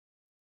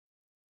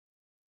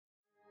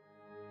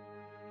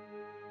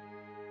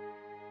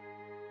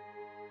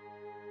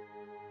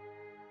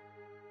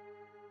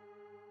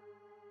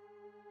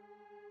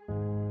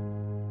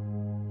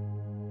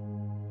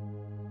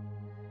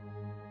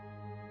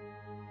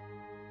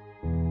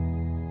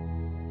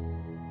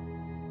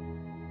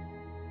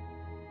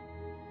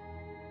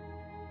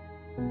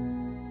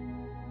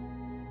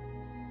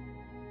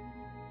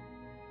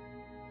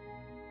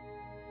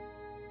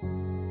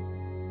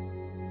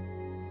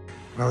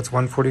Well, it's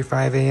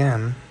 1:45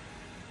 a.m.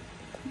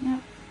 Yep.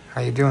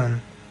 How you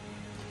doing?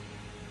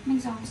 I'm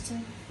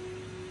exhausted.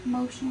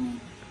 Emotionally.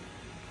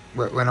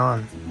 What went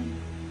on?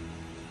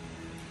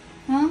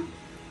 Huh?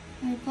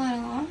 I bled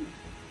a lot.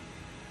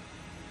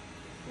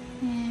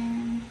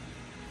 And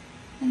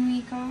then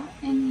we got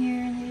in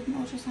here and they did an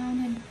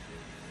ultrasound and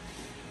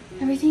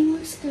everything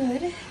looks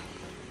good.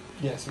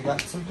 Yes, we got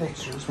some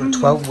pictures. We're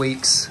 12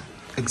 weeks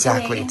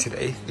exactly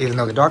today. Even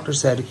though the doctor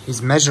said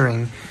he's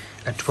measuring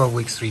at 12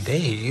 weeks, 3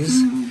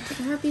 days. But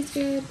the heartbeat's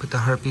good. But the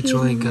heartbeat's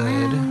really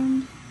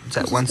good. It's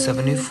at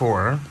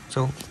 174.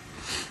 So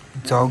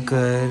it's all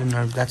good. And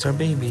that's our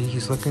baby.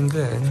 He's looking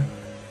good.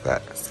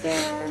 But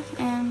Scare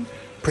and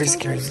pretty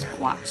scary. Just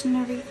watching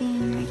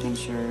everything, making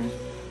sure.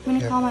 I'm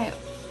gonna call my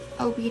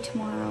OB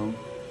tomorrow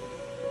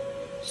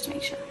just to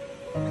make sure.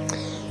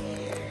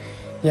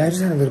 Yeah, I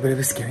just had a little bit of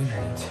a scary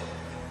night.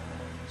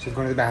 She was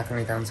going to the bathroom,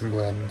 we found some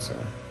blood, so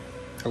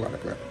a lot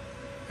of blood.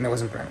 And it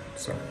wasn't brown,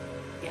 so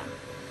Yeah.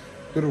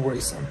 a little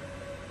worrisome.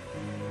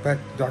 But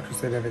the doctor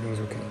said everything's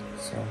okay,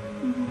 so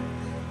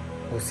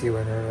we'll see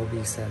what our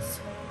OB says.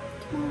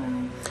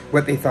 Tomorrow.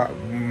 What they thought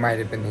might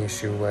have been the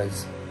issue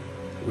was,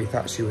 we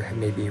thought she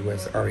maybe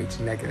was RH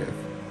negative,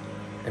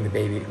 and the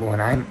baby. Well,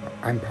 and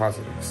I'm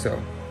positive,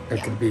 so there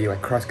could be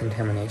like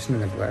cross-contamination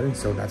in the blood, and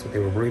so that's what they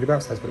were worried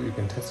about. So that's what we've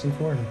been testing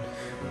for, and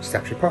she's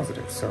actually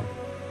positive. So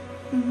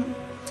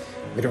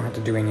we don't have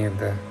to do any of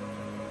the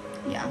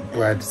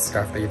blood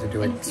stuff that you have to do,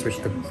 like switch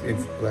the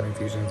blood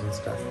infusions and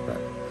stuff. But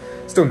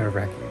still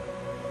nerve-wracking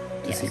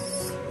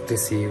to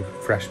see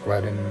fresh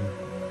blood and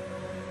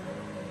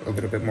a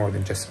little bit more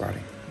than just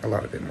spotting. A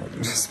lot of it more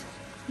than just.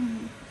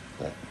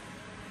 But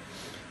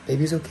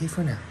baby's okay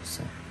for now,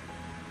 so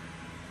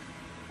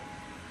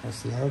we'll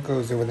see how it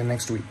goes over the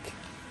next week.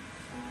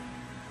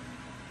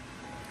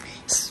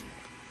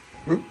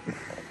 Oop.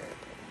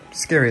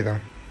 Scary though.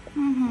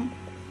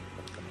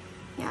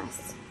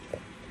 Yes.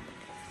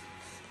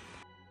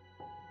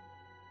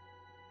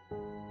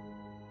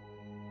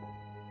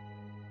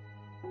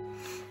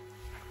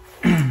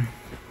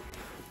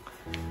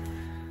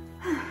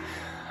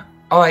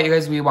 Alright, you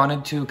guys, we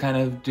wanted to kind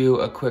of do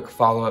a quick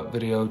follow-up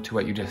video to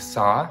what you just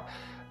saw.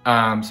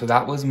 So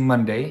that was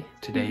Monday.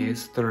 Today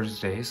is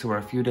Thursday, so we're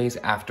a few days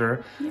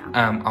after.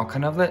 I'll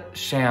kind of let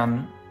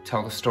Shan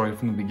tell the story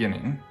from the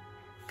beginning,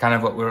 kind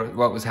of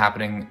what was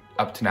happening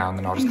up to now, and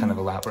then I'll just kind of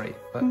elaborate.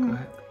 But go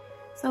ahead.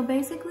 So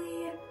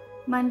basically,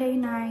 Monday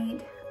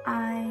night,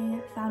 I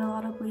found a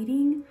lot of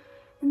bleeding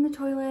in the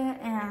toilet,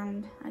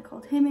 and I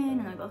called him in,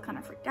 and we both kind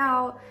of freaked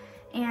out,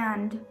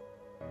 and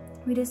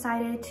we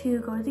decided to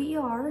go to the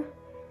ER,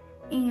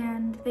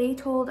 and they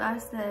told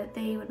us that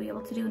they would be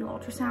able to do an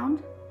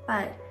ultrasound,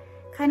 but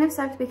kind of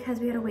sucked because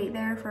we had to wait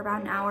there for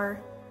about an hour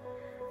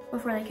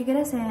before they could get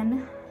us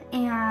in.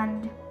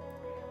 And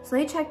so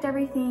they checked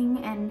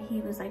everything, and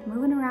he was like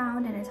moving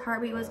around and his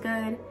heartbeat was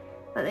good,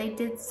 but they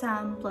did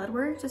some blood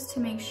work just to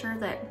make sure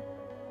that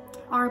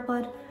our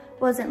blood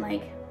wasn't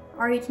like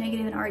RH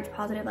negative and RH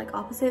positive, like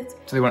opposites.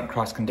 So they weren't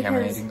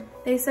cross-contaminating?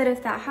 They said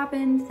if that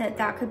happened,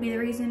 that could be the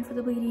reason for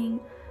the bleeding,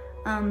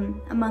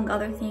 among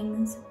other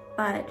things.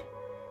 But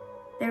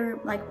they're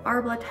like,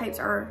 our blood types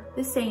are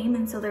the same,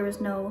 and so there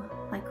was no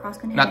like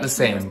cross-contamination. Not the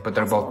same, but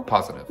they're both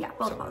positive. Yeah,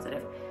 both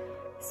positive.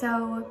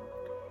 So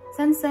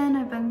since then,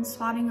 I've been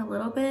spotting a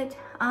little bit,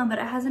 but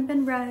it hasn't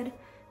been red,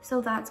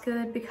 so that's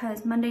good,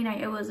 because Monday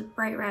night it was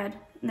bright red,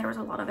 and there was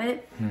a lot of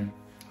it,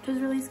 which was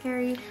really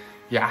scary.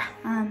 Yeah.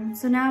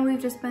 So now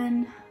we've just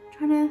been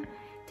trying to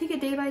take it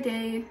day by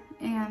day,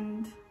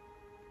 and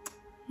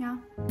yeah.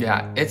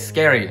 Yeah, it's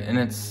scary, and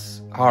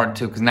it's hard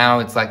too, because now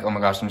it's like, oh my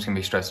gosh, I'm just gonna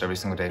be stressed every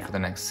single day for the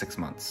next 6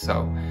 months.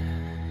 So,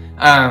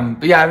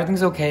 but yeah,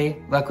 everything's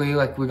okay. Luckily,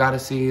 like, we got to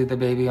see the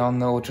baby on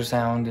the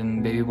ultrasound,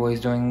 and baby boy's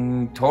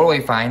doing totally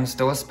fine.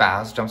 Still a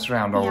spaz, jumps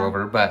around all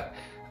over, but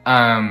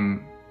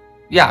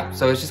yeah,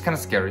 so it's just kind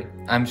of scary.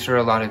 I'm sure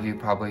a lot of you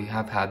probably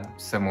have had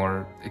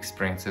similar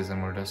experiences,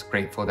 and we're just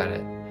grateful that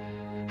it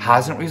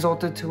hasn't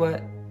resulted to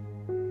what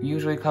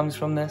usually comes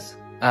from this.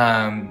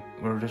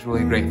 We're just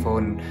really grateful,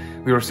 and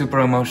we were super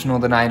emotional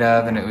the night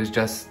of, and it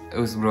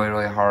was really,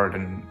 really hard,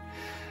 and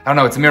I don't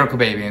know, it's a miracle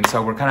baby, and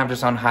so we're kind of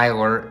just on high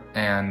alert.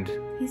 And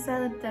he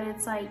said that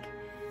it's like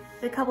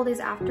the couple days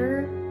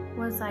after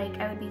was like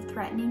I would be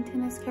threatening to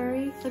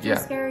miscarry, which is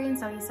scary, and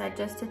so he said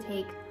just to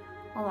take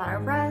a lot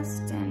of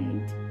rest.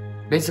 And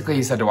basically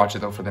he said to watch it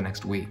though for the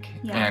next week,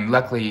 and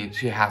luckily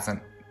she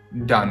hasn't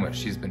done what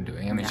she's been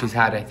doing. I mean, she's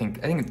had, I think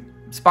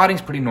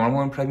spotting's pretty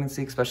normal in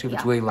pregnancy, especially if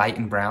it's really light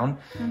and brown,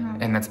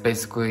 and that's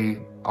basically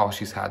all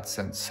she's had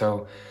since.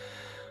 So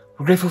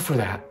we're grateful for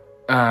that.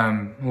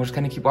 We'll just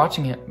kind of keep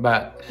watching it,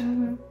 but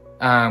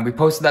we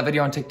posted that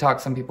video on TikTok.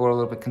 Some people were a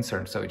little bit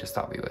concerned, so we just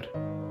thought we would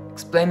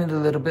explain it a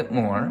little bit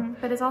more.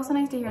 But it's also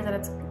nice to hear that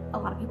it's a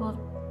lot of people have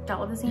dealt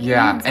with the same thing.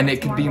 Yeah, and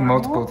it could be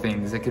multiple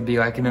things. It could be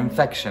like an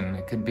infection.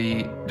 It could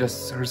be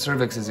just her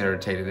cervix is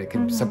irritated. It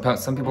could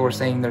some people were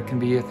saying there can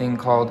be a thing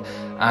called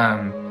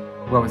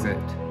what was it?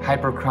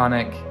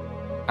 Hyperchronic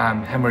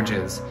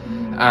hemorrhages.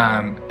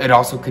 It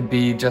also could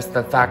be just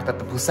the fact that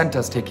the placenta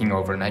is taking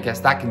over, and I guess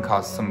that can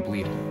cause some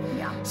bleeding.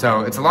 Yeah.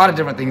 So it's a lot of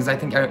different things. I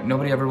think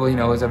nobody ever really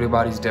knows.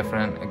 Everybody's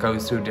different. It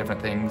goes through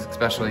different things,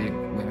 especially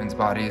women's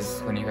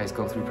bodies. When you guys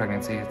go through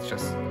pregnancy,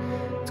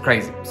 it's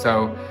crazy.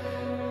 So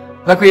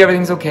luckily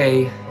everything's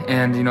okay.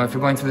 And you know, if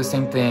you're going through the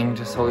same thing,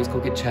 just always go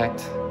get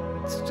checked.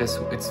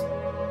 It's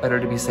better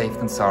to be safe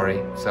than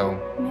sorry. So,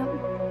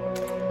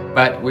 Yep.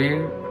 But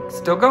we're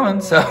still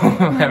going, so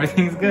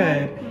everything's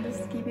good. We'll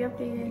just keep you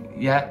updated.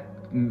 Yeah.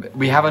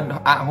 We have an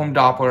at-home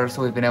Doppler,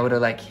 so we've been able to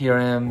like hear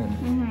him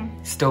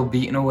and still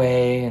beating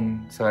away,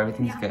 and so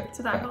everything's good.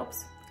 So that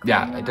helps.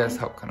 Yeah, it does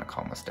help kind of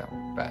calm us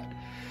down. But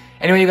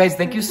anyway, you guys,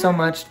 thank you so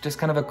much. Just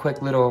kind of a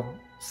quick little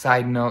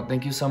side note.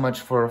 Thank you so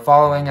much for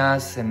following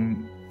us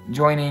and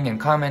joining and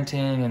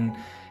commenting and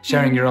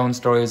sharing your own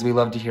stories. We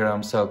love to hear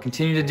them. So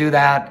continue to do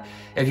that.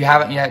 If you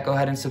haven't yet, go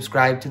ahead and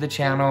subscribe to the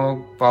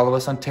channel. Follow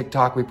us on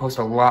TikTok. We post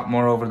a lot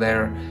more over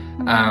there.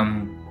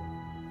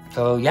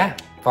 So yeah.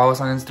 Follow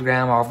us on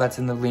Instagram, all of that's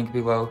in the link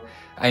below.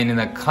 And in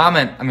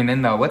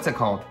the what's it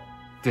called?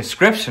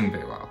 Description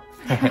below.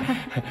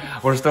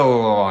 We're still a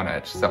little on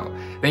edge. So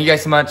thank you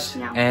guys so much,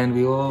 and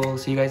we will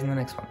see you guys in the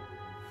next one.